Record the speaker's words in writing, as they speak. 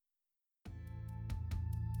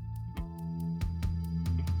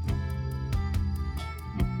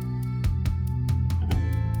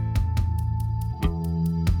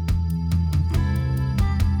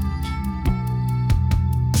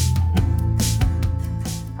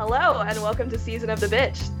Hello, and welcome to Season of the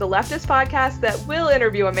Bitch, the leftist podcast that will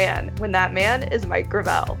interview a man when that man is Mike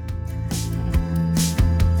Gravel.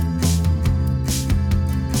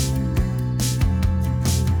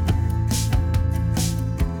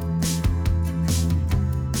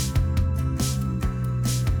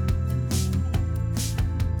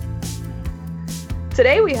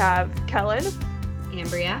 Today we have Kellen,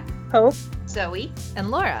 Ambria, Hope, Zoe,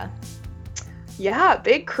 and Laura. Yeah,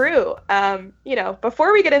 big crew.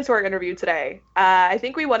 Before we get into our interview today, I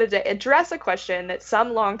think we wanted to address a question that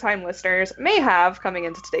some longtime listeners may have coming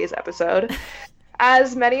into today's episode.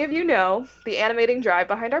 As many of you know, the animating drive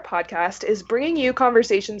behind our podcast is bringing you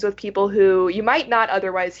conversations with people who you might not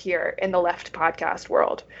otherwise hear in the left podcast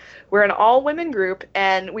world. We're an all-women group,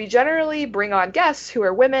 and we generally bring on guests who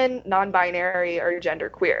are women, non-binary, or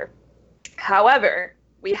genderqueer. However,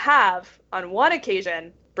 we have, on one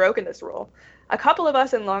occasion, broken this rule. A couple of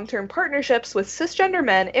us in long-term partnerships with cisgender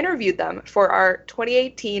men interviewed them for our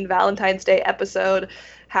 2018 Valentine's Day episode,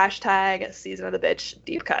 #Season of the Bitch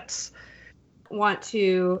Deep Cuts. Want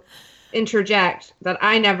to interject that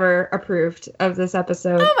I never approved of this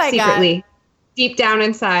episode secretly, God. Deep down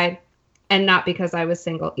inside, and not because I was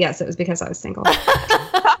single. Yes, it was because I was single.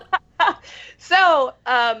 So,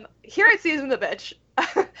 here at Season of the Bitch,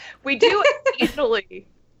 we do occasionally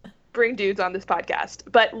bring dudes on this podcast,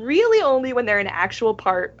 but really only when they're an actual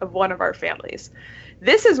part of one of our families.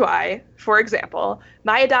 This is why, for example,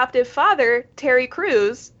 my adoptive father, Terry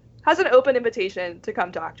Crews, has an open invitation to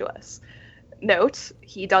come talk to us. Note,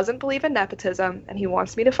 he doesn't believe in nepotism, and he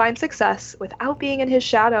wants me to find success without being in his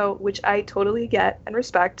shadow, which I totally get and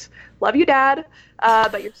respect. Love you, Dad,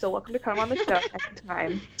 but you're still welcome to come on the show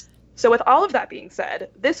anytime. So with all of that being said,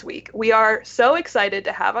 this week we are so excited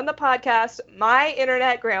to have on the podcast my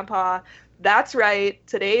internet grandpa. That's right,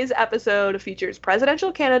 today's episode features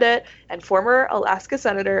presidential candidate and former Alaska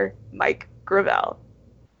Senator Mike Gravel.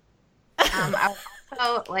 I would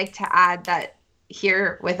also like to add that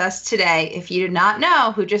here with us today, if you did not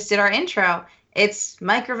know who just did our intro, it's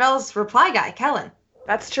Mike Gravel's reply guy, Kellen.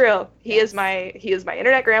 That's true. He is my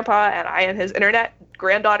internet grandpa, and I am his internet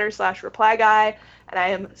granddaughter / reply guy. And I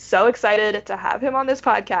am so excited to have him on this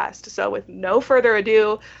podcast. So with no further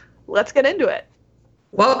ado, let's get into it.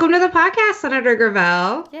 Welcome to the podcast, Senator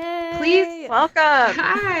Gravel. Yay! Please, welcome.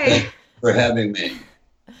 Hi. Thanks for having me.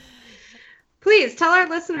 Please tell our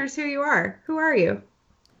listeners who you are. Who are you?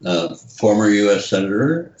 Former U.S.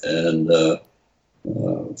 Senator and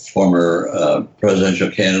former presidential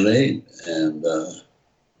candidate and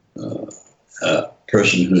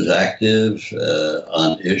person who's active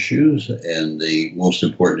on issues, and the most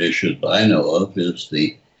important issue that I know of is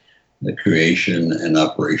the creation and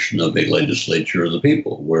operation of a legislature of the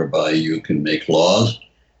people, whereby you can make laws,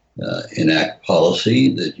 enact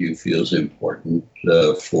policy that you feel is important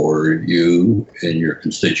for you and your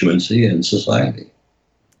constituency and society.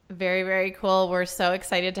 Very, very cool. We're so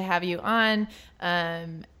excited to have you on,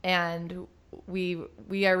 and we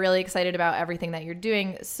are really excited about everything that you're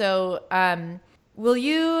doing. So, will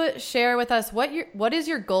you share with us what is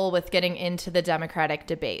your goal with getting into the Democratic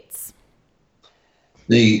debates?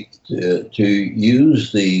 To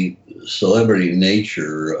use the celebrity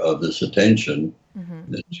nature of this attention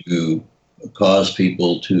to cause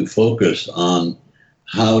people to focus on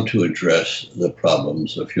how to address the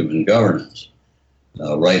problems of human governance.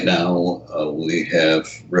 Right now, we have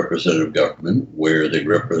representative government where the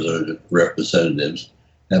representatives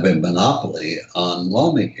have a monopoly on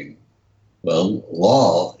lawmaking. Well,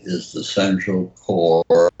 law is the central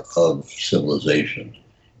core of civilization.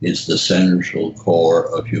 It's the central core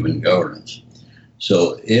of human governance.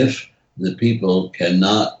 So if the people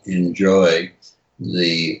cannot enjoy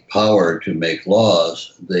the power to make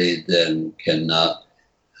laws, they then cannot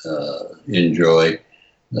enjoy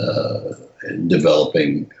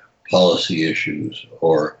developing policy issues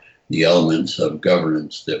or the elements of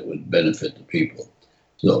governance that would benefit the people.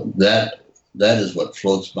 So that is what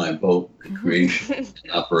floats my boat, the creation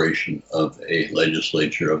and operation of a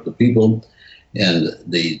legislature of the people. And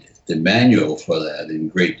the manual for that in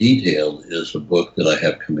great detail is a book that I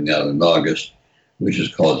have coming out in August, which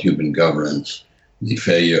is called Human Governance, the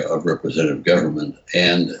Failure of Representative Government,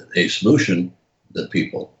 and a Solution, the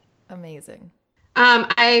People. Amazing.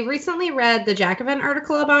 I recently read the Jacobin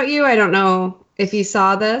article about you. I don't know if you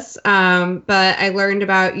saw this, but I learned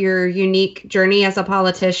about your unique journey as a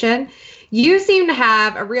politician. You seem to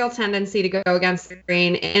have a real tendency to go against the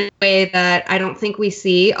grain in a way that I don't think we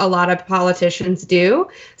see a lot of politicians do.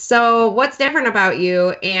 So what's different about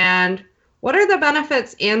you, and what are the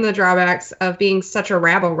benefits and the drawbacks of being such a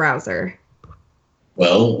rabble rouser?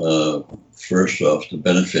 Well, first off, the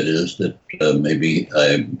benefit is that maybe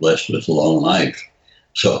I'm blessed with a long life.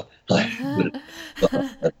 So I would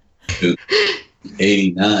to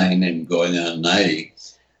 89 and going on 90.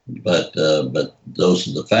 But those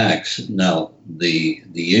are the facts. Now, the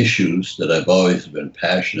issues that I've always been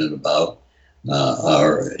passionate about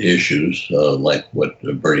are issues like what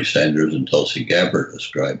Bernie Sanders and Tulsi Gabbard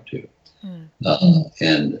ascribed to.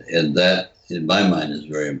 And that, in my mind, is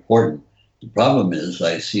very important. The problem is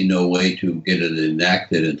I see no way to get it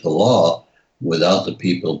enacted into law without the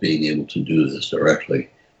people being able to do this directly.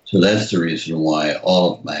 So that's the reason why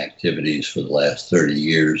all of my activities for the last 30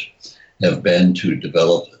 years have been to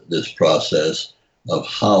develop this process of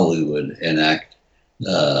how we would enact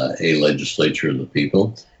a legislature of the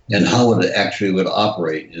people and how it actually would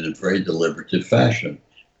operate in a very deliberative fashion,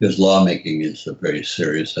 because lawmaking is a very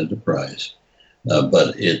serious enterprise.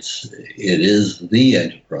 But it is the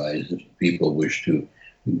enterprise if people wish to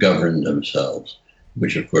govern themselves,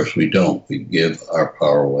 which of course we don't. We give our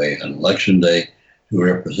power away on election day to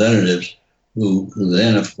representatives who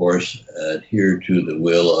then, of course, adhere to the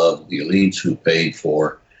will of the elites who paid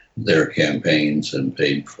for their campaigns and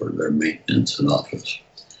paid for their maintenance in office.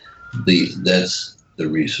 That's the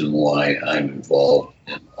reason why I'm involved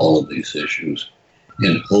in all of these issues,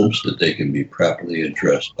 in hopes that they can be properly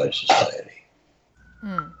addressed by society.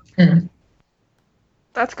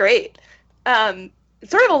 That's great.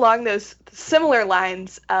 Sort of along those similar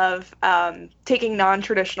lines of taking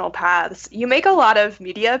non-traditional paths, you make a lot of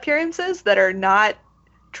media appearances that are not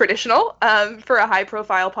traditional for a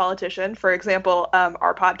high-profile politician, for example,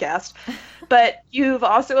 our podcast. But you've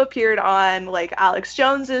also appeared on like Alex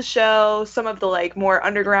Jones's show, some of the like more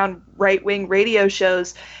underground right-wing radio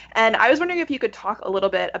shows. And I was wondering if you could talk a little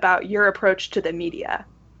bit about your approach to the media.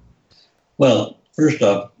 Well, first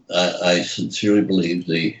off, I sincerely believe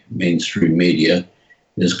the mainstream media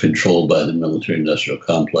is controlled by the military-industrial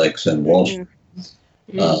complex and Wall Street.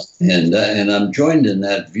 And I'm joined in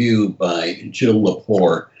that view by Jill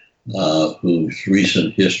Lepore, whose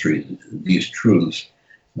recent history, These Truths,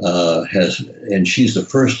 and she's the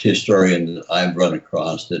first historian that I've run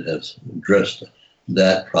across that has addressed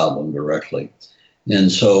that problem directly.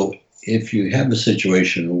 And so if you have a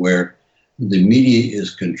situation where the media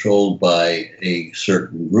is controlled by a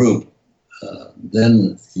certain group,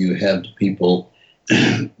 then you have people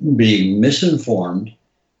being misinformed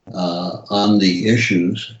on the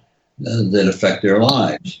issues that affect their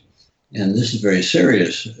lives. And this is very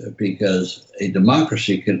serious because a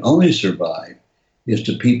democracy can only survive if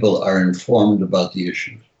the people are informed about the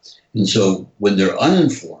issues. And so when they're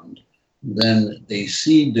uninformed, then they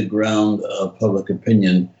cede the ground of public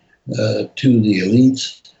opinion to the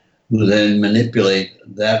elites, who then manipulate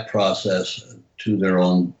that process to their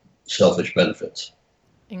own selfish benefits.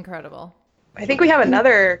 Incredible. I think we have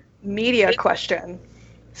another media question.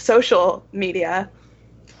 Social media.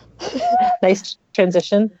 Nice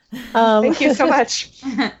transition. Thank you so much.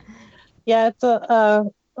 Yeah, it's a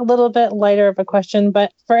little bit lighter of a question,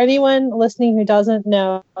 but for anyone listening who doesn't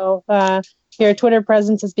know, your Twitter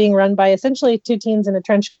presence is being run by essentially two teens in a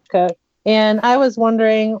trench coat. And I was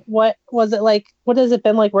wondering, what was it like? What has it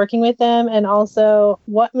been like working with them? And also,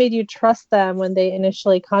 what made you trust them when they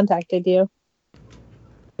initially contacted you?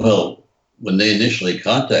 Well, when they initially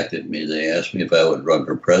contacted me, they asked me if I would run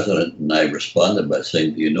for president, and I responded by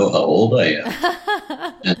saying, "Do you know how old I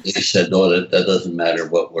am?" And they said, "No, that doesn't matter.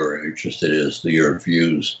 What we're interested in is your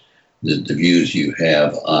views, the views you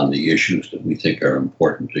have on the issues that we think are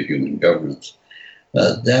important to human governance."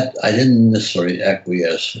 That I didn't necessarily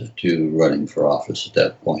acquiesce to running for office at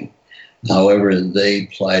that point. However, they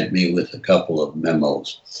plied me with a couple of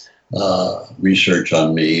memos, research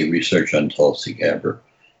on me, research on Tulsi Gabbard,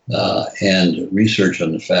 and research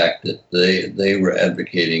on the fact that they were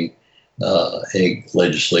advocating a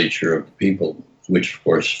legislature of the people, which of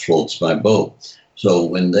course floats my boat. So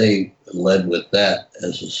when they led with that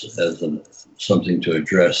as something to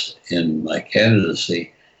address in my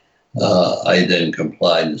candidacy, I then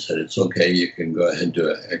complied and said, it's okay, you can go ahead and do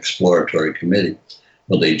an exploratory committee.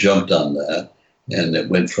 Well, they jumped on that, and it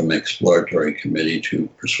went from exploratory committee to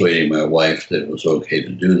persuading my wife that it was okay to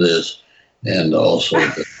do this, and also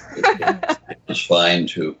that it was fine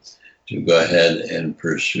to go ahead and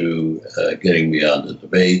pursue getting me on the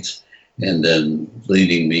debates, and then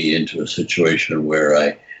leading me into a situation where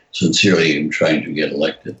I sincerely am trying to get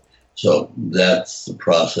elected. So that's the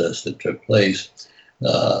process that took place.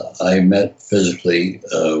 I met physically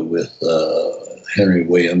with Henry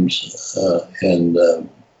Williams and a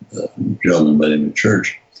gentleman by the name of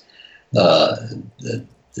Church.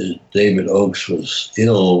 David Oakes was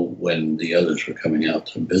ill when the others were coming out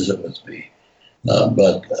to visit with me.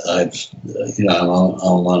 But I've, I'm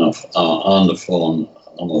on the phone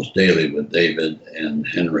almost daily with David and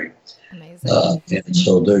Henry. Amazing. And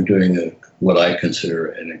so they're doing what I consider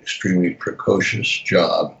an extremely precocious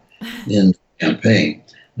job in the campaign.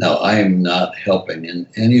 Now, I'm not helping in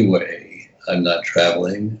any way. I'm not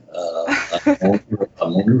traveling. I'm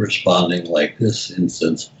only responding, like this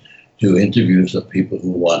instance, to interviews of people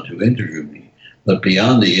who want to interview me. But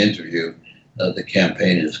beyond the interview, the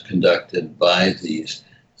campaign is conducted by these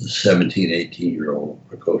 17, 18-year-old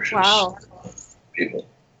precocious people.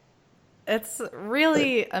 It's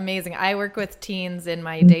really amazing. I work with teens in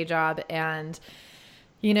my day job, and,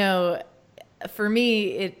 for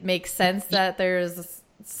me, it makes sense that there's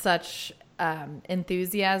such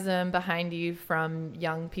enthusiasm behind you from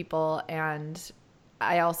young people. And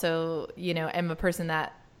I also, am a person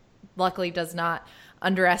that luckily does not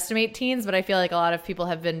underestimate teens, but I feel like a lot of people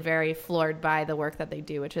have been very floored by the work that they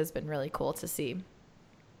do, which has been really cool to see.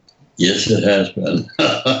 Yes, it has been,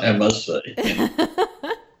 I must say.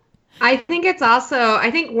 I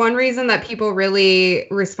think one reason that people really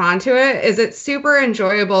respond to it is it's super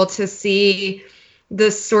enjoyable to see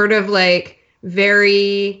this sort of like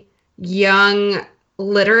very young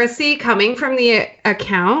literacy coming from the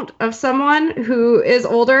account of someone who is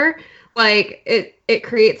older. Like it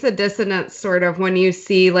creates a dissonance sort of when you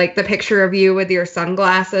see like the picture of you with your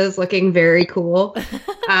sunglasses looking very cool.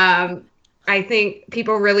 I think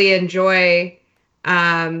people really enjoy,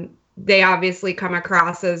 they obviously come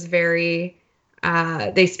across as very,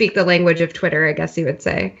 they speak the language of Twitter, I guess you would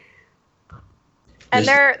say. And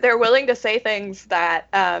they're willing to say things that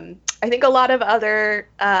I think a lot of other,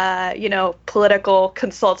 political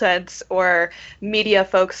consultants or media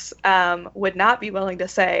folks would not be willing to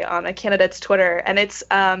say on a candidate's Twitter. And it's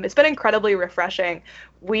been incredibly refreshing.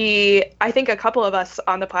 I think a couple of us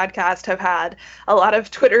on the podcast have had a lot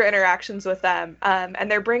of Twitter interactions with them, and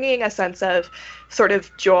they're bringing a sense of sort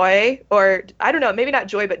of joy, or I don't know, maybe not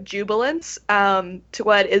joy, but jubilance to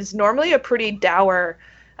what is normally a pretty dour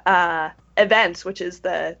event, which is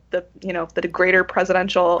the greater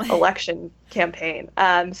presidential election campaign.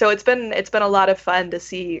 So it's been a lot of fun to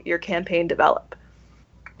see your campaign develop.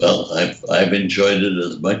 Well, I've enjoyed it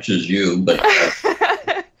as much as you, but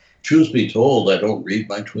truth be told, I don't read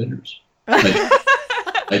my Twitters.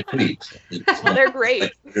 I tweet. Well, they're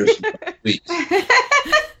great.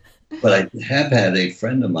 But I have had a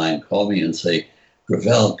friend of mine call me and say,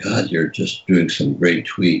 Gravel, God, you're just doing some great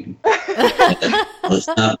tweeting. Well, it's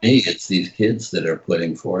not me, it's these kids that are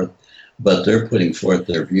putting forth, but they're putting forth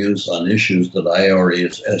their views on issues that I already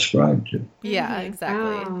ascribe to. Yeah, exactly.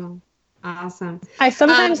 Oh, awesome. I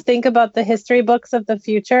sometimes think about the history books of the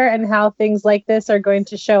future and how things like this are going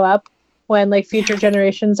to show up when like future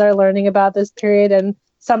generations are learning about this period and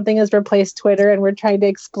something has replaced Twitter and we're trying to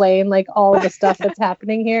explain like all of the stuff that's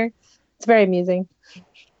happening here. It's very amusing.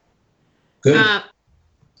 Good.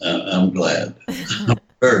 I'm glad. I'm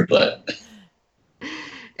very glad.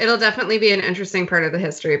 It'll definitely be an interesting part of the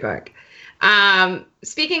history book.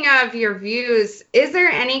 Speaking of your views, is there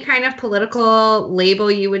any kind of political label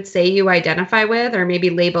you would say you identify with, or maybe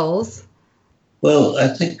labels? Well, I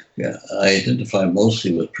think I identify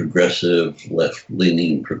mostly with progressive,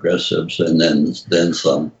 left-leaning progressives, and then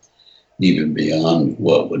some, even beyond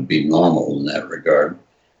what would be normal in that regard.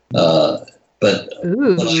 But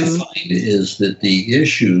what I find is that the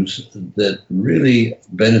issues that really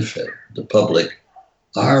benefit the public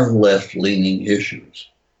are left-leaning issues.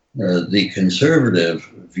 The conservative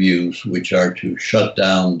views, which are to shut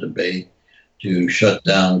down debate, to shut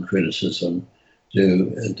down criticism,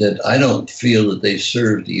 that I don't feel that they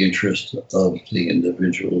serve the interest of the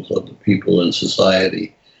individuals, of the people in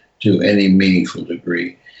society to any meaningful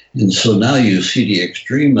degree. And so now you see the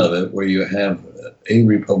extreme of it, where you have a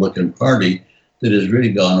Republican Party that has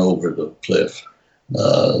really gone over the cliff.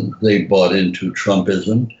 They bought into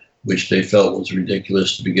Trumpism, which they felt was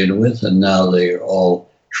ridiculous to begin with, and now they are all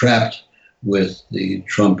trapped with the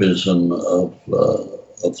Trumpism of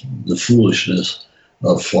the foolishness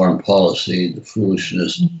of foreign policy, the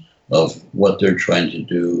foolishness of what they're trying to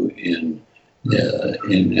do in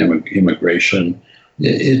immigration.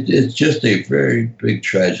 It's just a very big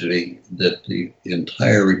tragedy that the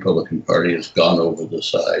entire Republican Party has gone over the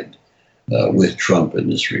side with Trump in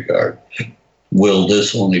this regard. Will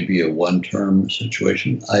this only be a one-term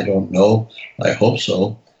situation? I don't know. I hope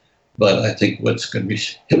so. But I think what's going to be,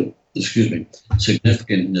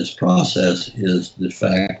 significant in this process is the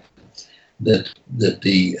fact that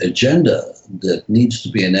the agenda that needs to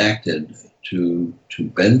be enacted to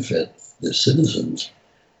benefit the citizens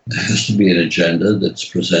has to be an agenda that's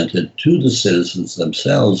presented to the citizens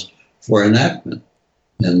themselves for enactment.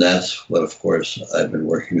 And that's what, of course, I've been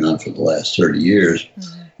working on for the last 30 years,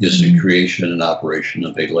 is the creation and operation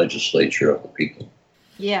of a legislature of the people.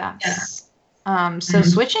 Yeah. So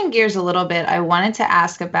switching gears a little bit, I wanted to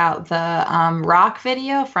ask about the rock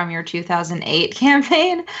video from your 2008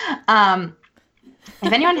 campaign.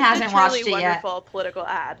 If anyone hasn't watched it yet, wonderful political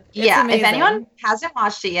ad. Yeah, if anyone hasn't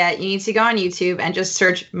watched it yet, you need to go on YouTube and just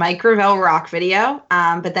search Mike Gravel rock video,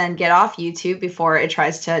 but then get off YouTube before it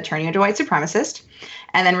tries to turn you into a white supremacist,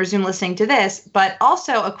 and then resume listening to this. But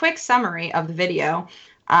also a quick summary of the video.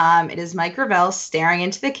 It is Mike Gravel staring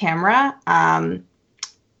into the camera,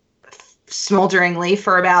 smolderingly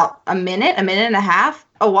for about a minute and a half,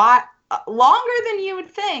 a lot longer than you would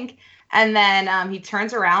think. And then he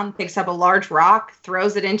turns around, picks up a large rock,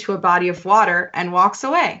 throws it into a body of water, and walks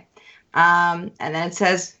away. And then it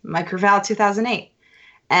says, Mike Gravel 2008.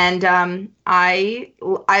 And I'm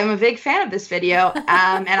a big fan of this video.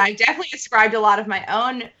 And I definitely ascribed a lot of my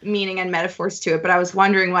own meaning and metaphors to it. But I was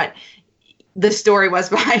wondering what the story was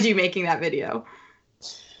behind you making that video.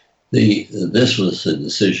 This was a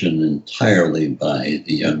decision entirely by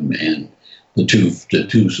the young man, the two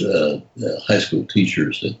high school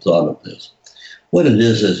teachers that thought of this. What it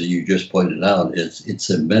is, as you just pointed out, it's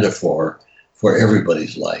a metaphor for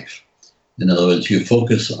everybody's life. In other words, you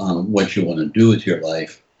focus on what you want to do with your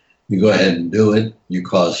life, you go ahead and do it, you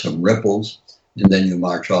cause some ripples, and then you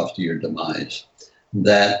march off to your demise.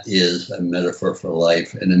 That is a metaphor for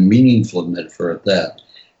life, and a meaningful metaphor at that.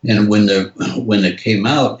 And when it came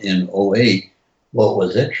out in 2008, what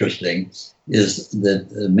was interesting is that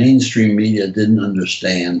the mainstream media didn't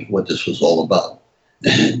understand what this was all about.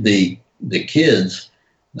 The kids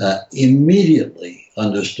immediately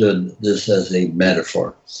understood this as a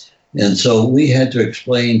metaphor. And so we had to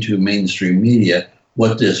explain to mainstream media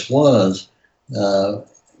what this was,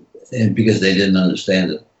 and because they didn't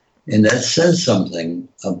understand it. And that says something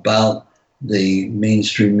about the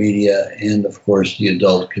mainstream media and, of course, the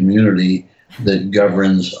adult community that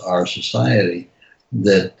governs our society,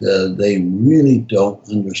 that they really don't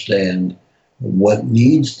understand what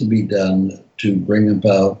needs to be done to bring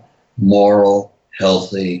about moral,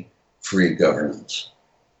 healthy, free governance.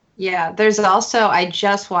 Yeah, there's also, I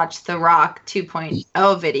just watched the Rock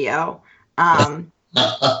 2.0 video,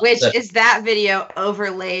 which is that video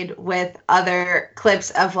overlaid with other clips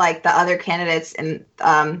of like the other candidates in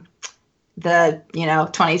the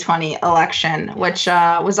 2020 election, which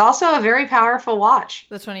was also a very powerful watch.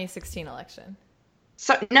 The 2016 election.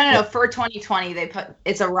 So no, for 2020 they put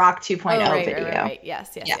it's a Rock 2.0 video. Right.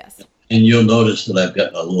 Yes. And you'll notice that I've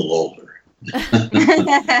gotten a little older.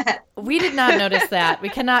 We did not notice that. We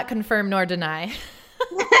cannot confirm nor deny.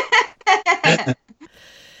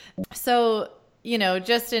 So,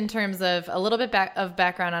 just in terms of a little bit of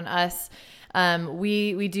background on us,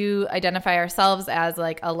 we do identify ourselves as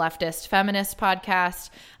like a leftist feminist podcast,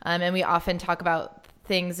 and we often talk about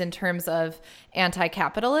things in terms of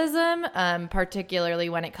anti-capitalism, particularly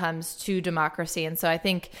when it comes to democracy. And so I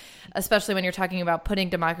think, especially when you're talking about putting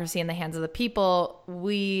democracy in the hands of the people,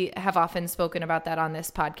 we have often spoken about that on this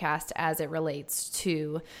podcast as it relates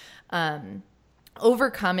to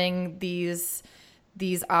overcoming these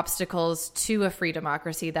obstacles to a free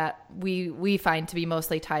democracy that we find to be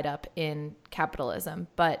mostly tied up in capitalism.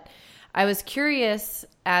 But I was curious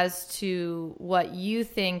as to what you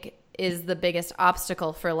think is the biggest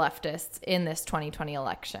obstacle for leftists in this 2020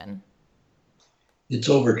 election. It's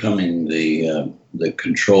overcoming the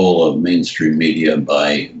control of mainstream media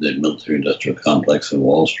by the military-industrial complex in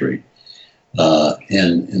Wall Street.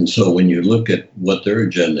 And so when you look at what their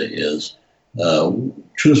agenda is,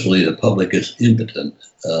 truthfully, the public is impotent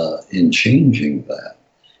in changing that.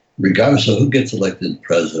 Regardless of who gets elected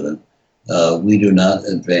president, we do not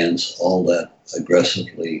advance all that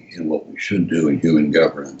aggressively in what we should do in human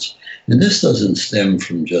governance. And this doesn't stem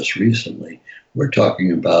from just recently. We're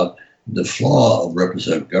talking about the flaw of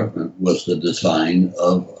representative government was the design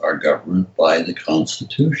of our government by the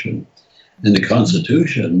Constitution. And the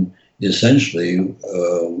Constitution essentially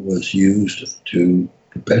was used to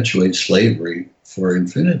perpetuate slavery for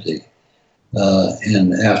infinity.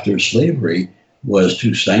 And after slavery was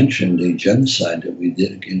to sanction the genocide that we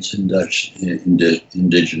did against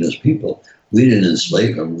indigenous people. We didn't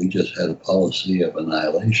enslave them, we just had a policy of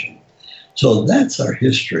annihilation. So that's our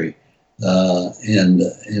history. And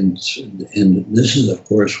this is, of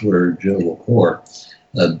course, where Jill Lepore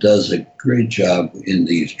does a great job in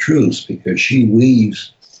these truths, because she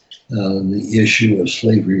weaves the issue of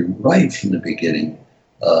slavery right from the beginning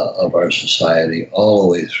of our society all the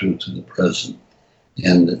way through to the present.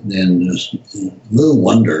 And then there's little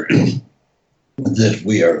wonder that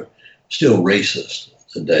we are still racist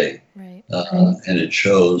today. Right. and it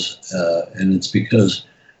shows. And it's because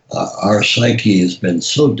our psyche has been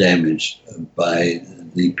so damaged by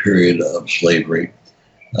the period of slavery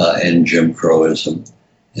and Jim Crowism,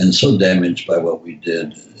 and so damaged by what we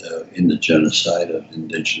did in the genocide of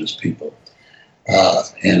indigenous people.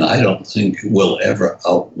 And I don't think we'll ever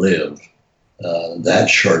outlive that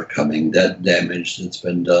shortcoming, that damage that's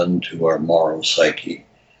been done to our moral psyche.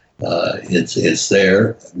 It's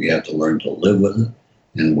there. We have to learn to live with it,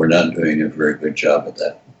 and we're not doing a very good job at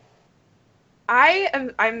that.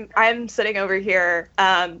 I'm sitting over here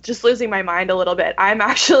just losing my mind a little bit. I'm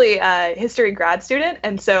actually a history grad student,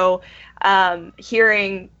 and so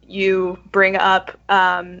hearing you bring up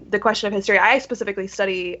the question of history, I specifically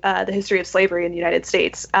study the history of slavery in the United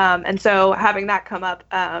States, and so having that come up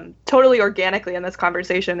totally organically in this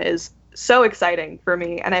conversation is so exciting for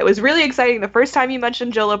me. And it was really exciting the first time you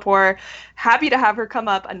mentioned Jill Lepore. Happy to have her come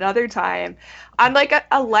up another time. On like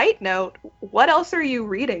a light note, what else are you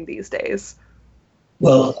reading these days?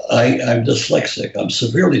 Well, I'm dyslexic. I'm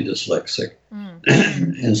severely dyslexic.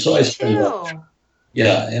 And so I spend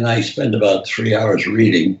I spend about 3 hours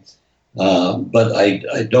reading. But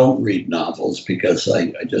I don't read novels because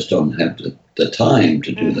I just don't have the time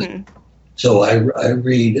to do that. So I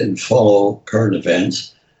read and follow current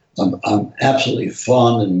events. I'm absolutely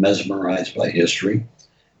fond and mesmerized by history.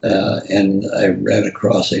 And I ran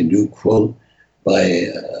across a new quote by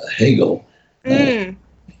Hegel. And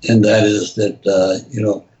that is that,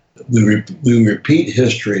 we repeat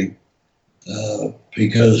history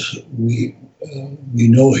because we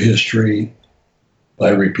know history by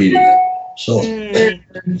repeating it.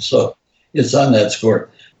 So it's on that score.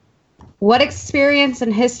 What experience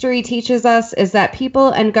in history teaches us is that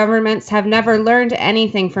people and governments have never learned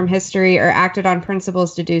anything from history or acted on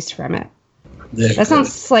principles deduced from it. That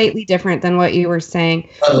sounds slightly different than what you were saying.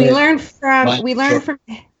 Mine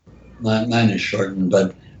is shortened,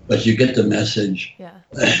 but you get the message. Yeah.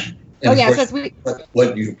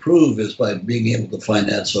 What you prove is by being able to find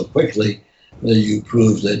that so quickly, you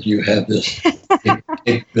prove that you have this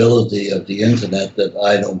capability of the internet that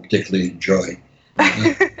I don't particularly enjoy.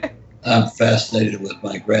 I'm fascinated with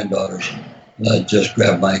my granddaughters. Just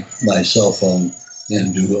grab my cell phone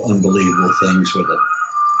and do unbelievable things with it.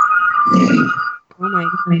 Oh my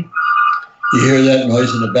God. You hear that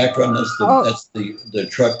noise in the background? That's the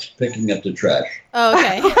trucks picking up the trash. Oh,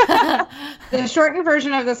 okay. The shortened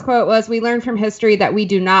version of this quote was, "We learn from history that we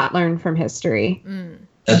do not learn from history."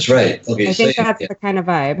 That's right. Okay, I think that's the kind of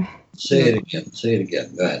vibe. Say it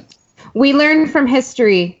again. Go ahead. We learn from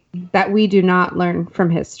history that we do not learn from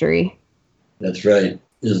history. That's right.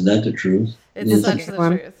 Isn't that the truth? It's such the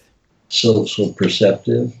truth. So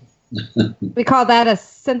perceptive. We call that a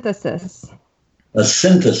synthesis. A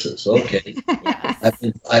synthesis, okay. Yes.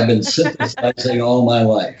 I've been synthesizing all my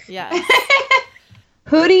life. Yeah.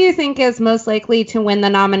 Who do you think is most likely to win the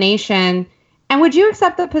nomination? And would you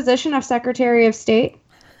accept the position of Secretary of State?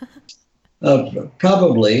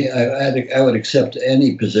 Probably. I would accept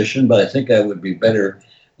any position, but I think I would be better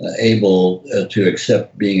able to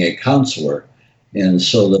accept being a counselor, and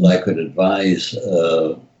so that I could advise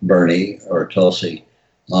Bernie or Tulsi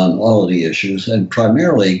on all of the issues, and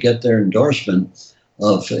primarily get their endorsement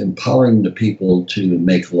of empowering the people to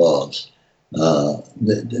make laws.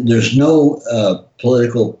 There's no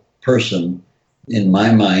political person in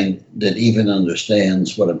my mind that even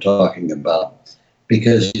understands what I'm talking about,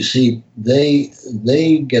 because you see,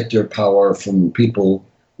 they get their power from people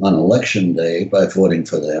on election day by voting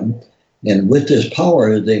for them, and with this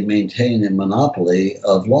power, they maintain a monopoly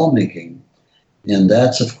of lawmaking. And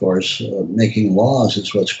that's, of course, making laws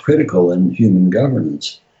is what's critical in human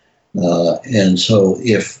governance. And so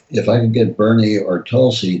if I could get Bernie or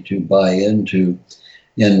Tulsi to buy into,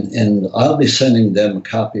 and I'll be sending them a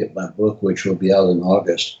copy of my book, which will be out in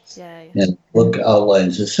August. Yeah. And the book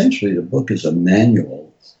outlines, essentially the book is a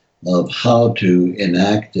manual of how to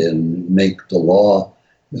enact and make the law,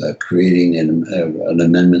 creating an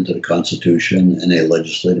amendment to the Constitution and a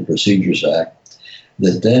Legislative Procedures Act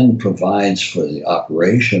that then provides for the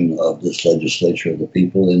operation of this legislature of the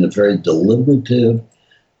people in a very deliberative,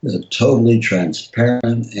 totally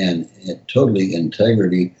transparent, and totally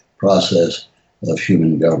integrity process of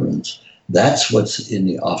human governance. That's what's in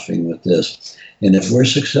the offing with this. And if we're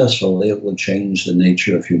successful, it will change the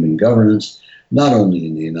nature of human governance, not only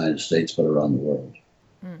in the United States, but around the world.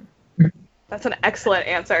 That's an excellent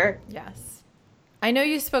answer. Yes. I know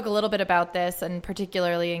you spoke a little bit about this, and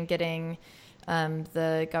particularly in getting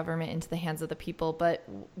the government into the hands of the people, but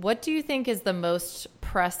what do you think is the most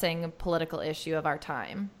pressing political issue of our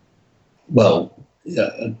time? Well,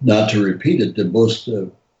 not to repeat it, the most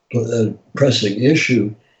pressing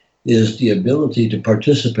issue is the ability to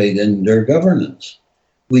participate in their governance.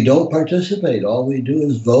 We don't participate. All we do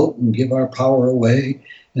is vote and give our power away,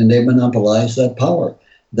 and they monopolize that power.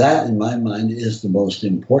 That, in my mind, is the most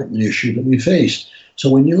important issue that we face. So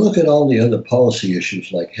when you look at all the other policy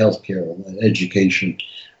issues like healthcare, education,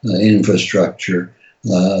 infrastructure,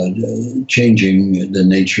 changing the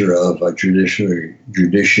nature of our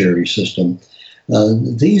judiciary system,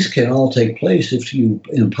 these can all take place if you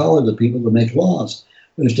empower the people to make laws.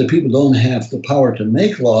 But if the people don't have the power to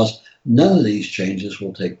make laws, none of these changes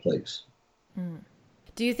will take place.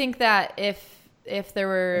 Do you think that if there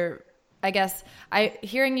were, I guess,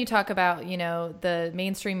 hearing you talk about, the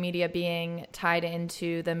mainstream media being tied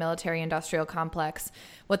into the military-industrial complex,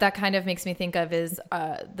 what that kind of makes me think of is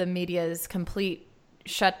the media's complete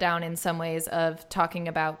shutdown in some ways of talking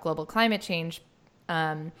about global climate change.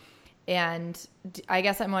 And I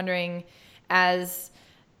guess I'm wondering, as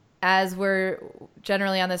we're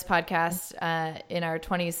generally on this podcast in our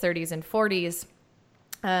 20s, 30s, and 40s,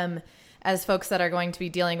 as folks that are going to be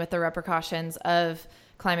dealing with the repercussions of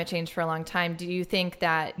climate change for a long time, do you think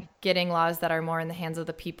that getting laws that are more in the hands of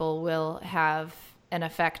the people will have an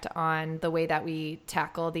effect on the way that we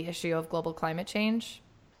tackle the issue of global climate change?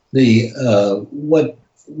 What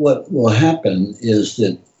will happen is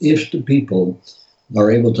that if the people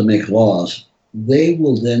are able to make laws, they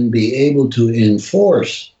will then be able to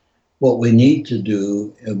enforce what we need to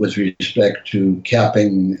do with respect to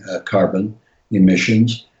capping carbon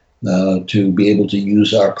emissions, to be able to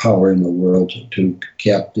use our power in the world to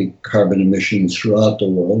cap the carbon emissions throughout the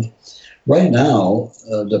world. Right now,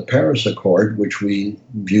 the Paris Accord, which we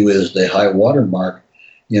view as the high watermark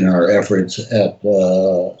in our efforts at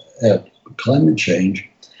climate change,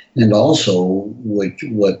 and also what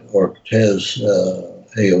Ortez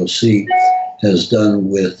AOC has done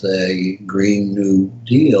with a Green New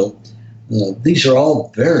Deal, these are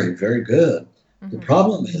all very, very good. Mm-hmm. The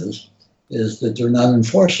problem is that they're not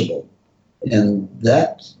enforceable. And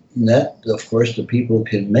that, of course, the people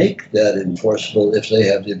can make that enforceable if they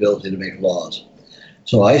have the ability to make laws.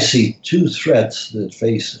 So I see two threats that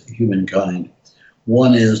face humankind.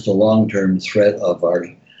 One is the long-term threat of our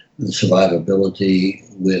survivability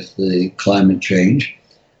with the climate change,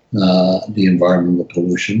 the environmental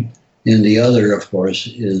pollution. And the other, of course,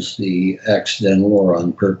 is the accidental or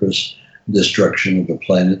on purpose destruction of the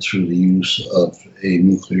planet through the use of a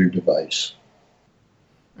nuclear device.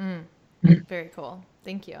 Very cool.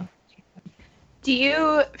 Thank you. Do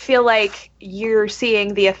you feel like you're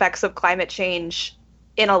seeing the effects of climate change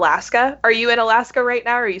in Alaska? Are you in Alaska right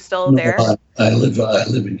now? Or are you still there? I live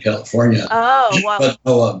in California. Oh, wow. But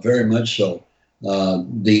no, very much so.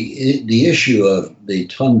 The issue of the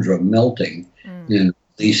tundra melting and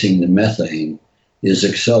releasing the methane is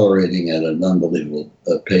accelerating at an unbelievable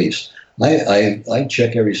pace. I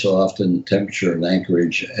check every so often the temperature in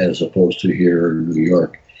Anchorage as opposed to here in New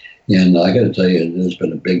York. And I got to tell you, there's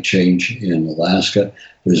been a big change in Alaska.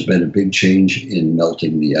 There's been a big change in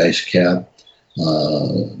melting the ice cap.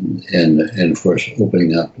 And of course,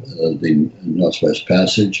 opening up the Northwest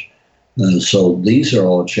Passage. So these are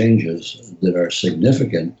all changes that are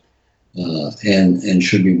significant and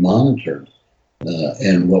should be monitored.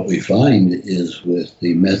 And what we find is with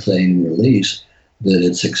the methane release, that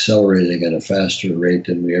it's accelerating at a faster rate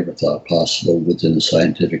than we ever thought possible within the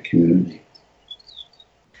scientific community.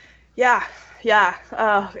 Yeah.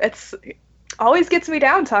 It's always gets me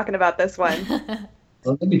down talking about this one.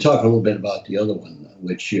 Well, let me talk a little bit about the other one,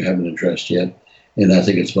 which you haven't addressed yet, and I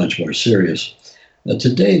think it's much more serious.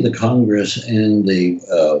 Today, the Congress and the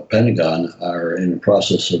Pentagon are in the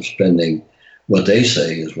process of spending what they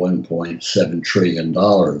say is $1.7 trillion.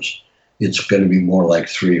 It's going to be more like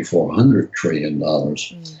 $300 or $400 trillion.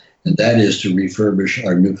 And that is to refurbish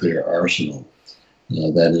our nuclear arsenal.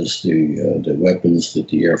 That is the weapons that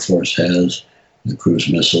the Air Force has, the cruise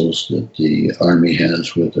missiles that the Army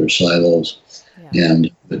has with their silos,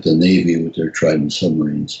 and with the Navy with their Trident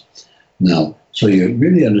submarines. Now, so you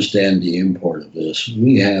really understand the import of this.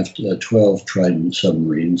 We have 12 Trident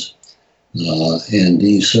submarines, and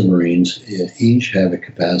these submarines each have a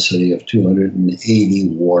capacity of 280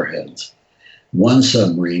 warheads. One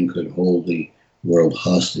submarine could hold the world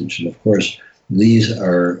hostage. And of course, these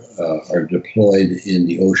are deployed in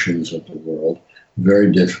the oceans of the world,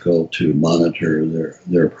 very difficult to monitor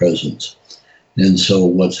their presence. And so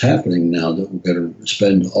what's happening now that we're going to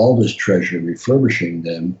spend all this treasure refurbishing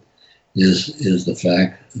them is the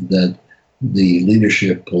fact that the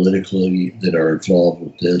leadership politically that are involved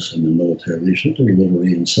with this and the military leadership are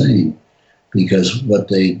literally insane, because what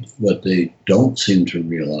they don't seem to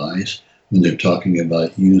realize when they're talking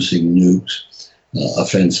about using nukes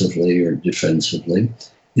offensively or defensively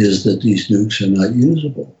is that these nukes are not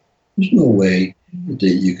usable. There's no way that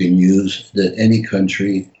you can use that any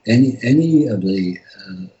country, any of the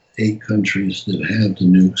 8 countries that have the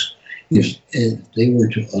nukes, if they were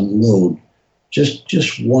to unload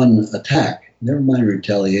just one attack, never mind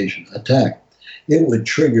retaliation, attack, it would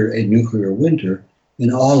trigger a nuclear winter,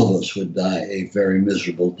 and all of us would die a very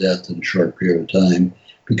miserable death in a short period of time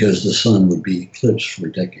because the sun would be eclipsed for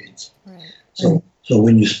decades. Right. So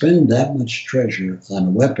when you spend that much treasure on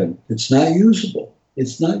a weapon, it's not usable.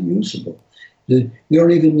 It's not usable. You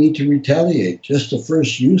don't even need to retaliate. Just the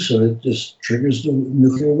first use of it just triggers the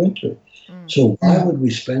nuclear winter. So why would we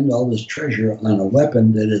spend all this treasure on a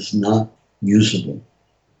weapon that is not usable?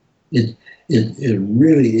 It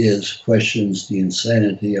really is questions the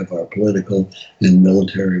insanity of our political and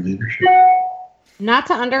military leadership. Not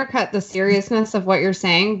to undercut the seriousness of what you're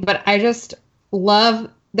saying, but I just love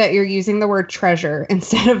that you're using the word treasure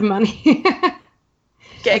instead of money. It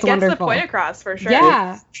gets wonderful. the point across for sure.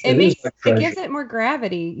 Yeah, it treasure. gives it more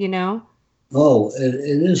gravity, you know. Oh, it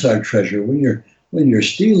is our treasure. When you're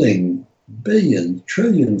stealing billions,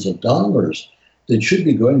 trillions of dollars that should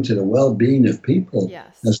be going to the well-being of people,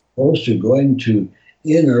 Yes. as opposed to going to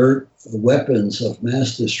inert weapons of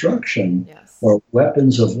mass destruction Yes. or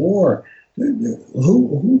weapons of war.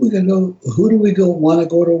 Who do we want to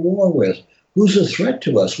go to war with? Who's a threat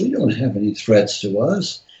to us? We don't have any threats to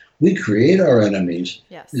us. We create our enemies,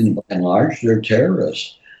 Yes. and by and large, they're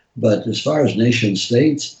terrorists. But as far as nation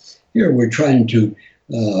states, here we're trying to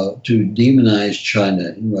demonize China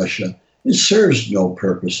and Russia. It serves no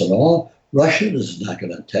purpose at all. Russia is not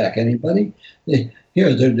going to attack anybody. They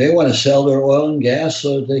want to sell their oil and gas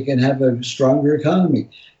so that they can have a stronger economy.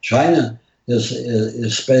 China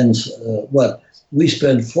spends what? We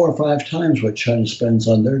spend 4 or 5 times what China spends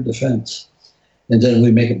on their defense. And then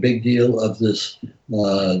we make a big deal of these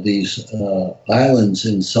islands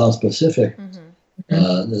in South Pacific,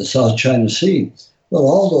 the South China Sea. Well,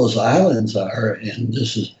 all those islands are, and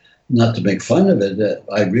this is not to make fun of it,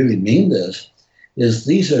 I really mean this, is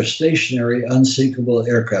these are stationary, unsinkable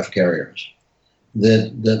aircraft carriers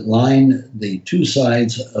that line the 2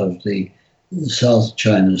 sides of the South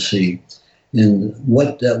China Sea. And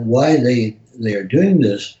why they are doing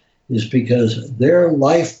this is because their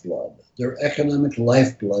lifeblood, their economic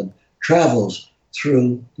lifeblood, travels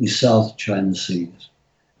through the South China Seas.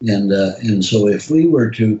 And so if we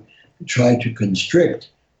were to try to constrict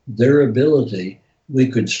their ability, we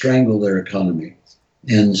could strangle their economy.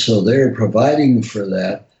 And so they're providing for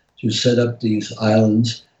that to set up these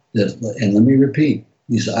islands and let me repeat,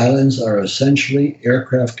 these islands are essentially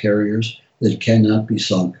aircraft carriers that cannot be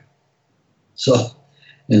sunk.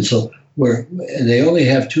 And they only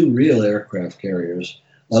have 2 real aircraft carriers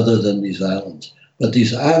other than these islands. But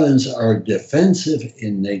these islands are defensive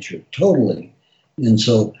in nature, totally. And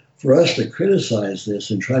so for us to criticize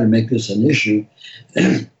this and try to make this an issue,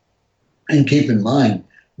 and keep in mind,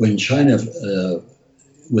 when China,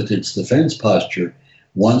 with its defense posture,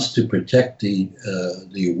 wants to protect the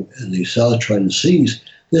South China Seas,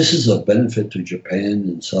 this is a benefit to Japan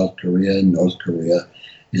and South Korea and North Korea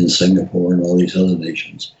and Singapore and all these other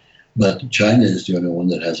nations. But China is the only one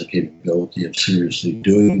that has the capability of seriously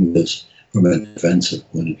doing this from a defensive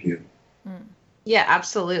point of view. Yeah,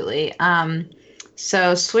 absolutely.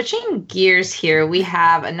 So switching gears here, we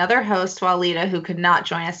have another host, Walida, who could not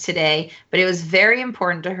join us today, but it was very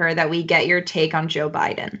important to her that we get your take on Joe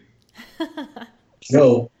Biden.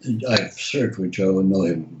 Joe, I've served with Joe and know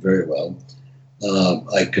him very well.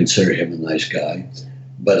 I consider him a nice guy,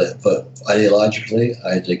 but ideologically,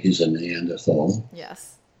 I think he's a Neanderthal.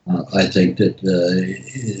 Yes. I think that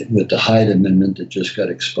with the Hyde Amendment that just got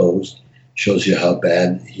exposed, shows you how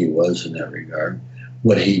bad he was in that regard.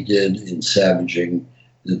 What he did in savaging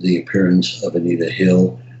the appearance of Anita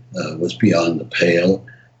Hill was beyond the pale.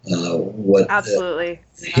 Absolutely.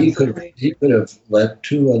 He could have let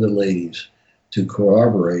 2 other ladies to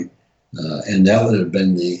corroborate, and that would have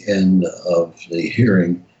been the end of the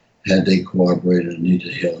hearing had they corroborated Anita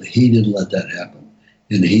Hill. He didn't let that happen,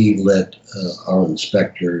 and he let our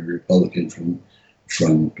inspector, a Republican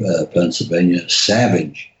from Pennsylvania,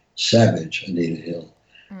 savage Anita Hill.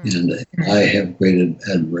 And I have great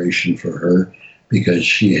admiration for her because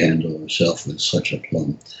she handled herself with such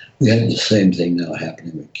aplomb. We have the same thing now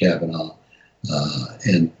happening with Kavanaugh,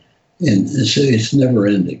 and it's never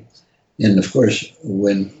ending. And of course,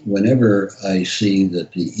 whenever I see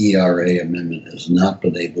that the ERA amendment has not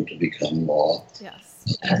been able to become law,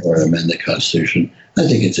 Yes. Or amend the Constitution, I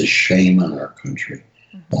think it's a shame on our country.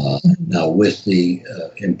 Now, with the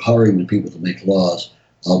empowering the people to make laws,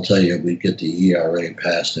 I'll tell you, we'd get the ERA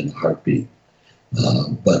passed in a heartbeat.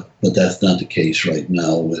 But that's not the case right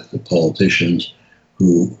now with the politicians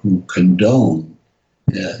who condone.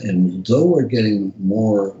 And though we're getting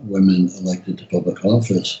more women elected to public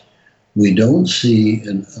office, we don't see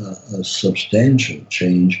a substantial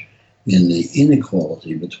change in the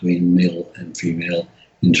inequality between male and female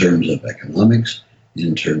in terms of economics,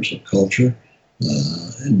 in terms of culture.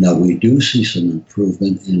 Now, we do see some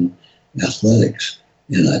improvement in athletics,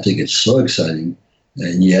 and I think it's so exciting.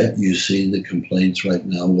 And yet you see the complaints right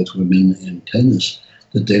now with women in tennis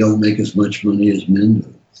that they don't make as much money as men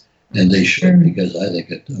do. And they should, because I think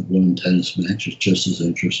a women's tennis match is just as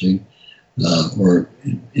interesting.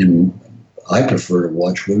 I prefer to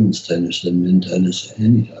watch women's tennis than men's tennis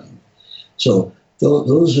anytime. So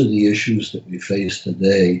those are the issues that we face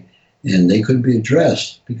today, and they could be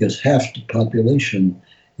because half the population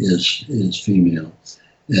is female.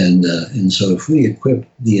 And so if we equip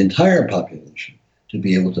the entire population to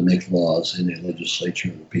be able to make laws in a legislature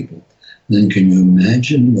of the people, then can you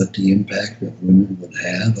imagine what the impact of women would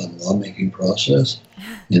have on the lawmaking process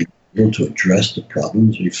and be able to address the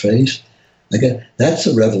problems we face? That's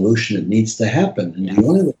a revolution that needs to happen. And the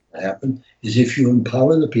only way to happen is if you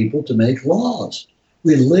empower the people to make laws.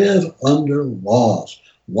 We live under laws.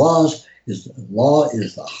 Law is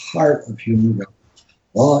the heart of human government.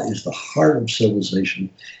 Law is the heart of civilization.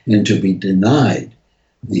 And to be denied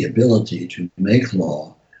the ability to make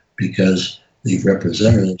law because the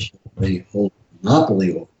representatives hold a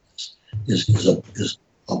monopoly over this is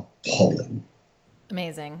appalling.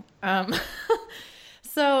 Amazing.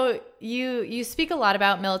 So you speak a lot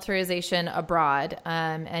about militarization abroad,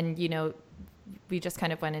 and we just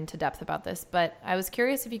kind of went into depth about this, but I was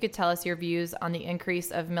curious if you could tell us your views on the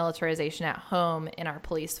increase of militarization at home in our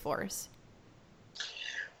police force.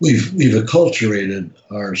 We've acculturated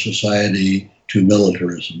our society to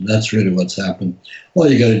militarism. That's really what's happened. All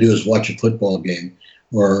you got to do is watch a football game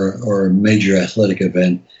or a major athletic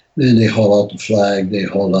event, and they haul out the flag, they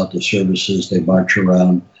haul out the services, they march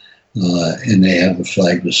around, and they have the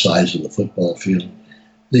flag the size of the football field.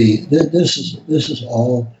 This is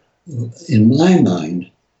all, in my mind,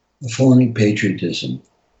 a phony patriotism.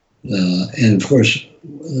 And of course,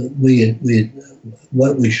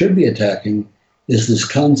 what we should be attacking is this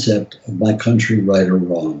concept of my country right or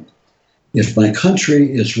wrong. If my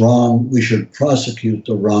country is wrong, we should prosecute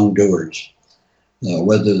the wrongdoers,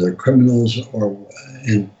 whether they're criminals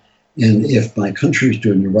and if my country is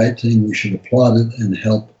doing the right thing, we should applaud it and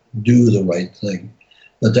help do the right thing.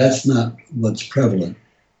 But that's not what's prevalent.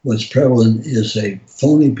 What's prevalent is a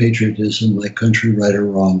phony patriotism, my country right or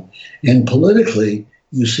wrong. And politically,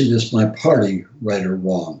 you see this, my party right or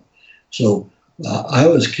wrong. So I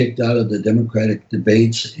was kicked out of the Democratic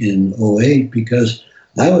debates in 2008 because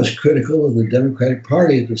I was critical of the Democratic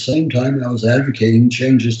Party at the same time I was advocating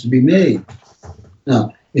changes to be made.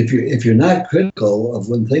 Now, if you're not critical of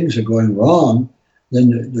when things are going wrong,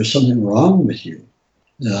 then there's something wrong with you.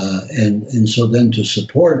 And so then to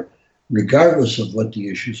support, regardless of what the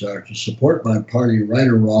issues are, to support my party right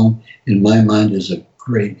or wrong, in my mind, is a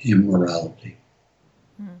great immorality.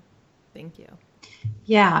 Thank you.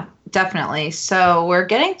 Yeah, definitely. So we're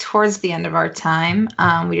getting towards the end of our time.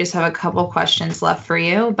 We just have a couple questions left for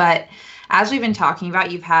you. But as we've been talking about,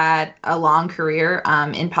 you've had a long career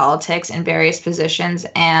in politics in various positions.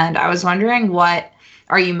 And I was wondering, what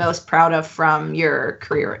are you most proud of from your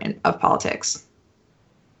career of politics?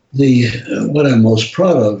 What I'm most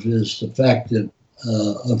proud of is the fact that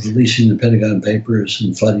of releasing the Pentagon Papers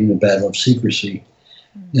and fighting the battle of secrecy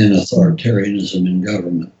and authoritarianism in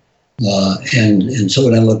government. And so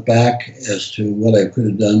when I look back as to what I could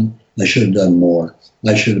have done, I should have done more.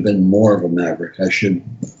 I should have been more of a maverick. I should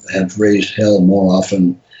have raised hell more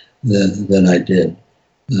often than I did.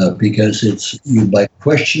 Because it's you, by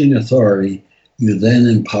questioning authority, you then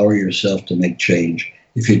empower yourself to make change.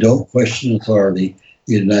 If you don't question authority,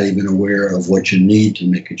 you're not even aware of what you need to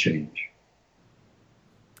make a change.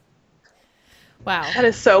 Wow. That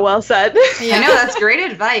is so well said. Yeah. I know, that's great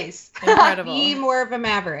advice. Incredible. Be more of a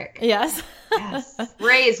maverick. Yes. Yes.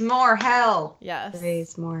 Raise more hell. Yes.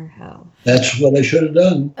 Raise more hell. That's what I should have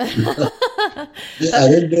done. I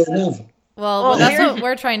didn't do enough. Well, that's what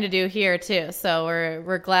we're trying to do here too. So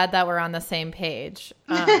we're glad that we're on the same page.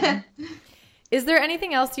 Is there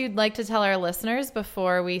anything else you'd like to tell our listeners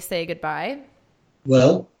before we say goodbye?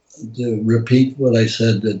 Well, to repeat what I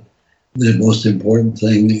said, that the most important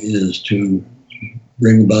thing is to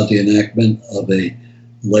bring about the enactment of a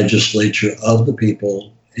legislature of the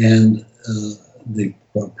people and the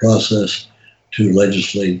process to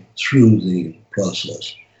legislate through the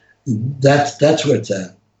process. That's where it's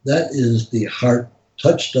at. That is the heart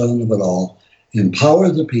touchstone of it all. Empower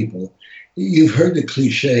the people. you've heard the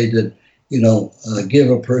cliche that, give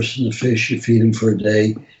a person a fish, you feed him for a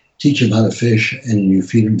day, teach them how to fish, and you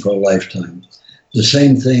feed them for a lifetime. The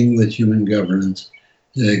same thing with human governance.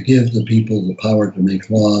 Give the people the power to make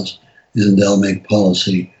laws, and they'll make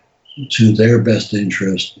policy to their best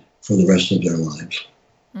interest for the rest of their lives.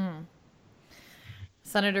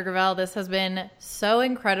 Senator Gravel, this has been so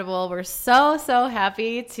incredible. We're so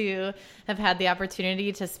happy to have had the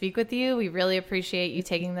opportunity to speak with you. We really appreciate you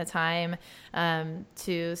taking the time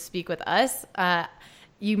to speak with us.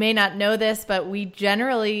 You may not know this, but we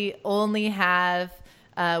generally only have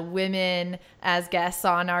women as guests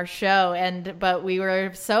on our show, but we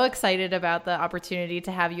were so excited about the opportunity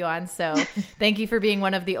to have you on. So thank you for being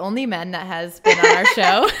one of the only men that has been on our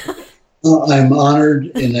show. Well, I'm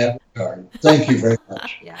honored in that regard. Thank you very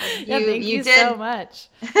much. Thank you so much.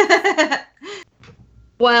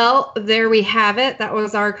 Well, there we have it. That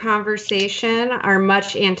was our conversation, our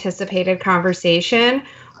much anticipated conversation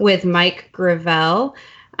with Mike Gravel.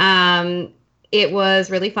 It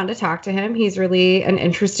was really fun to talk to him. He's really an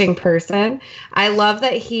interesting person. I love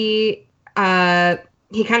that he kind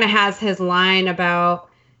of has his line about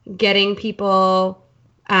getting people,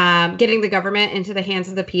 getting the government into the hands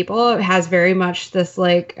of the people. It has very much this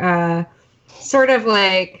like, sort of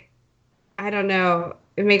like, I don't know.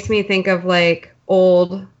 It makes me think of like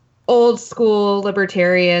old school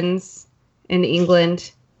libertarians in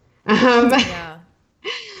England. Yeah.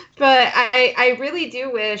 But I really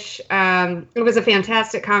do wish it was a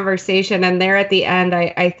fantastic conversation. And there at the end,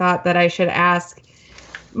 I thought that I should ask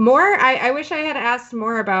more. I wish I had asked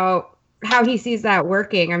more about how he sees that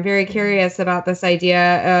working. I'm very curious about this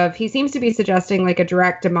idea of, he seems to be suggesting like a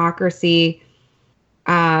direct democracy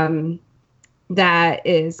that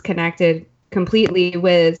is connected completely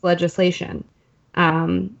with legislation.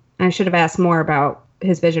 I should have asked more about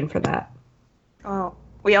his vision for that. Oh,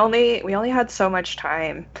 we only had so much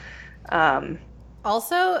time.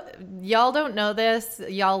 Also, y'all don't know this,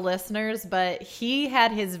 y'all listeners, but he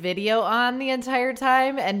had his video on the entire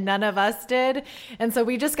time and none of us did. And so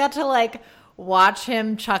we just got to like watch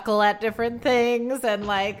him chuckle at different things and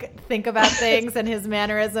like think about things and his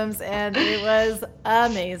mannerisms. And it was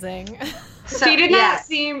amazing. So, he did not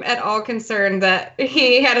seem at all concerned that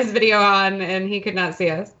he had his video on and he could not see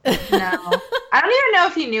us. No. I don't even know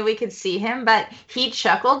if he knew we could see him, but he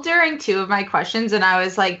chuckled during 2 of my questions, and I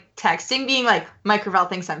was like texting, being like, Mike Gravel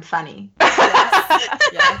thinks I'm funny.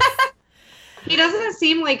 Yes. He doesn't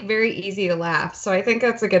seem like very easy to laugh, so I think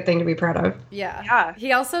that's a good thing to be proud of. Yeah.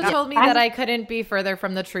 He also told me that I couldn't be further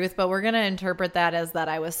from the truth, but we're going to interpret that as that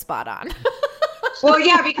I was spot on. Well,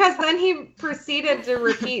 yeah, because then he proceeded to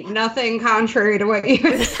repeat nothing contrary to what you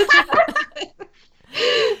said.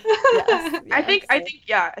 Yes. I think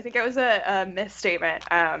it was a misstatement.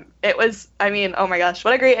 It was, I mean, oh my gosh,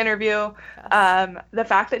 what a great interview. Yes. The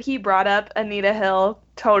fact that he brought up Anita Hill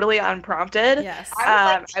totally unprompted. Yes.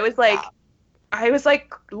 I was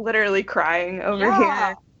like literally crying over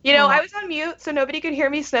here. You know, I was on mute, so nobody could hear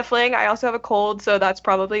me sniffling. I also have a cold, so that's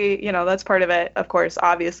probably, that's part of it. Of course,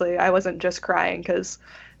 obviously, I wasn't just crying because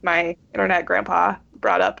my internet grandpa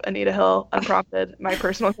brought up Anita Hill unprompted, my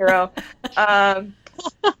personal hero. I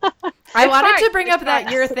wanted to bring up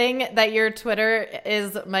that your Twitter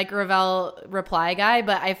is Mike Gravel reply guy,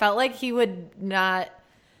 but I felt like he would not.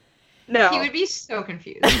 No. He would be so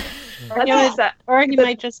confused. Or he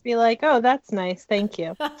might just be like, oh, that's nice. Thank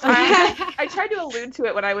you. I tried to allude to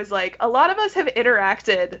it when I was like, a lot of us have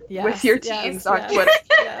interacted with your teams on Twitter.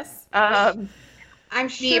 Yes. I'm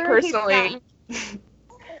sure me personally.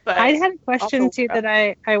 But I had a question too that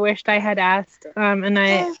I wished I had asked, and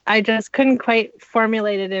I just couldn't quite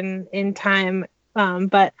formulate it in time.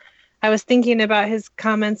 But I was thinking about his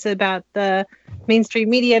comments about the mainstream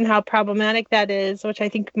media and how problematic that is, which I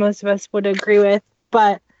think most of us would agree with.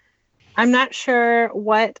 But I'm not sure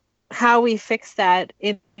how we fix that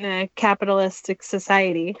in a capitalistic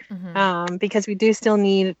society, because we do still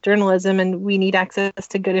need journalism and we need access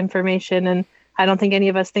to good information. And I don't think any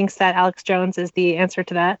of us thinks that Alex Jones is the answer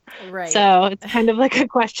to that. Right. So it's kind of like a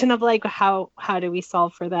question of like, how do we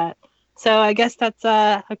solve for that? So I guess that's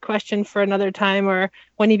a question for another time, or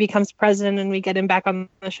when he becomes president and we get him back on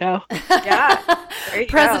the show. Yeah.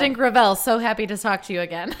 President Gravel, so happy to talk to you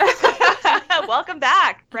again. Welcome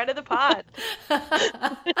back, friend of the pod.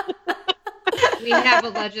 We have a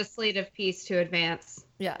legislative piece to advance.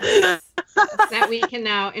 Yes. That we can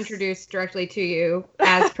now introduce directly to you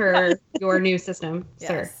as per your new system,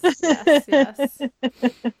 sir. Yes.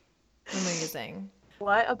 Amazing.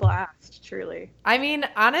 What a blast, truly. I mean,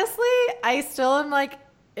 honestly, I still am like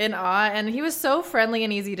in awe, and he was so friendly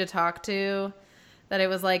and easy to talk to that it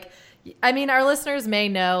was like, I mean, our listeners may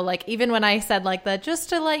know, like, even when I said like that, just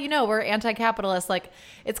to let you know, we're anti-capitalist, like,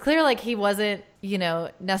 it's clear like he wasn't, you know,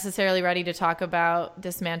 necessarily ready to talk about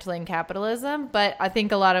dismantling capitalism. But I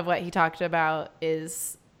think a lot of what he talked about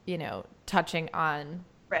is, you know, touching on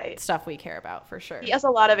stuff we care about for sure. He has a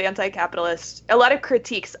lot of a lot of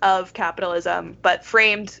critiques of capitalism, but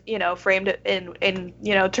framed in,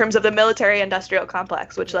 you know, terms of the military industrial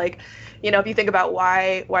complex, which, like, you know, if you think about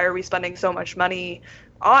why are we spending so much money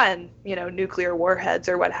on, you know, nuclear warheads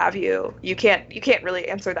or what have you, you can't really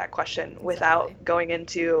answer that question without going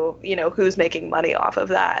into, you know, who's making money off of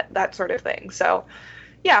that sort of thing. So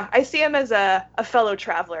yeah, I see him as a fellow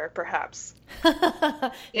traveler, perhaps.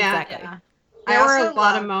 Exactly. Yeah. There were a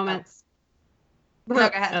lot of moments. No, go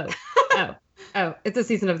ahead. Oh, it's a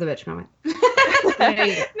season of the bitch moment.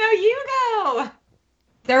 No, you go.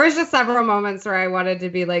 There was just several moments where I wanted to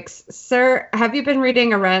be like, sir, have you been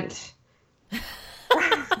reading Arendt?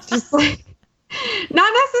 Just like,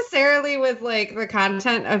 not necessarily with like the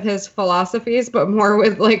content of his philosophies, but more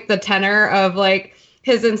with like the tenor of like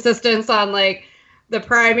his insistence on like the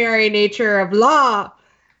primary nature of law.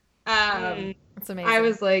 That's amazing. I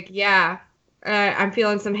was like, yeah, I'm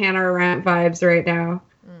feeling some Hannah Arendt vibes right now.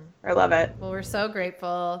 I love it. Well, we're so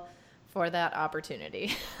grateful for that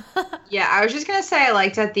opportunity. Yeah, I was just going to say I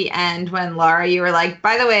liked at the end when Laura, you were like,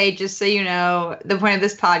 by the way, just so you know, the point of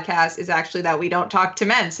this podcast is actually that we don't talk to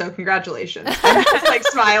men, so congratulations. I'm just like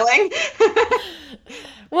smiling.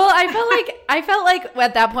 Well, I felt like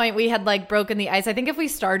at that point we had like broken the ice. I think if we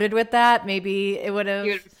started with that, maybe it would have.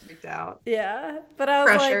 You would have freaked out. Yeah, but I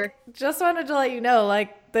was like, just wanted to let you know,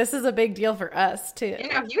 like, this is a big deal for us too. You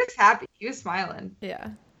know, he was happy. He was smiling. Yeah.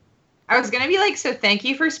 I was going to be like, so thank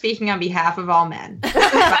you for speaking on behalf of all men.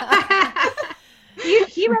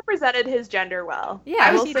 He represented his gender well.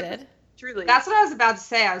 Yeah, he did. Truly. That's what I was about to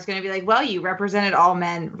say. I was going to be like, well, you represented all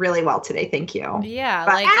men really well today. Thank you. Yeah.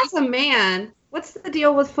 But like, as a man, what's the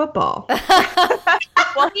deal with football?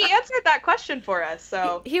 Well, he answered that question for us.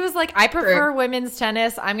 So he was like, I prefer women's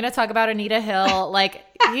tennis. I'm going to talk about Anita Hill. Like,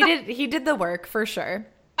 he did the work for sure.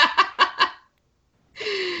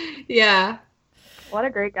 Yeah. What a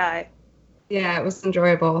great guy. Yeah, it was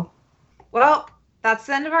enjoyable. Well, that's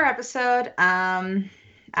the end of our episode.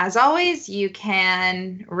 As always, you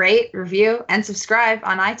can rate, review, and subscribe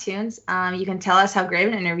on iTunes. You can tell us how great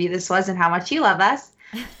of an interview this was and how much you love us.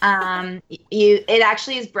 It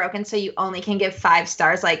actually is broken, so you only can give 5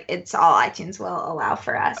 stars. Like, it's all iTunes will allow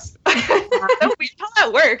for us. So we know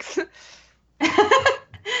how that works.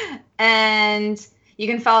 And you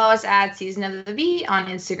can follow us at Season of the Bee on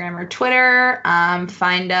Instagram or Twitter.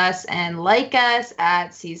 Find us and like us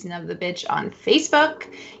at Season of the Bitch on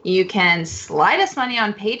Facebook. You can slide us money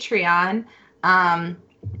on Patreon,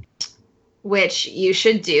 which you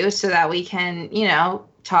should do so that we can, you know,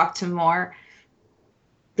 talk to more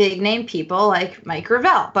big name people like Mike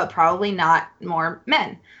Gravel, but probably not more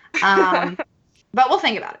men. But we'll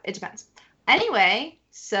think about it. It depends. Anyway,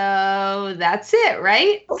 so that's it,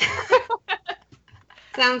 right?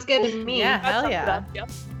 Sounds good to me. Yeah, hell yeah.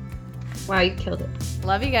 Yep. Wow, you killed it.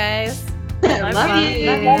 Love you guys. Love you.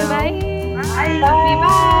 Bye. Bye.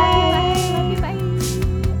 Bye. Bye.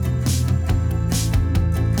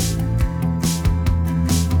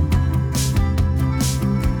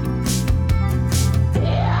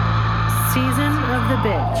 Season of the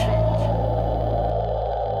Bitch.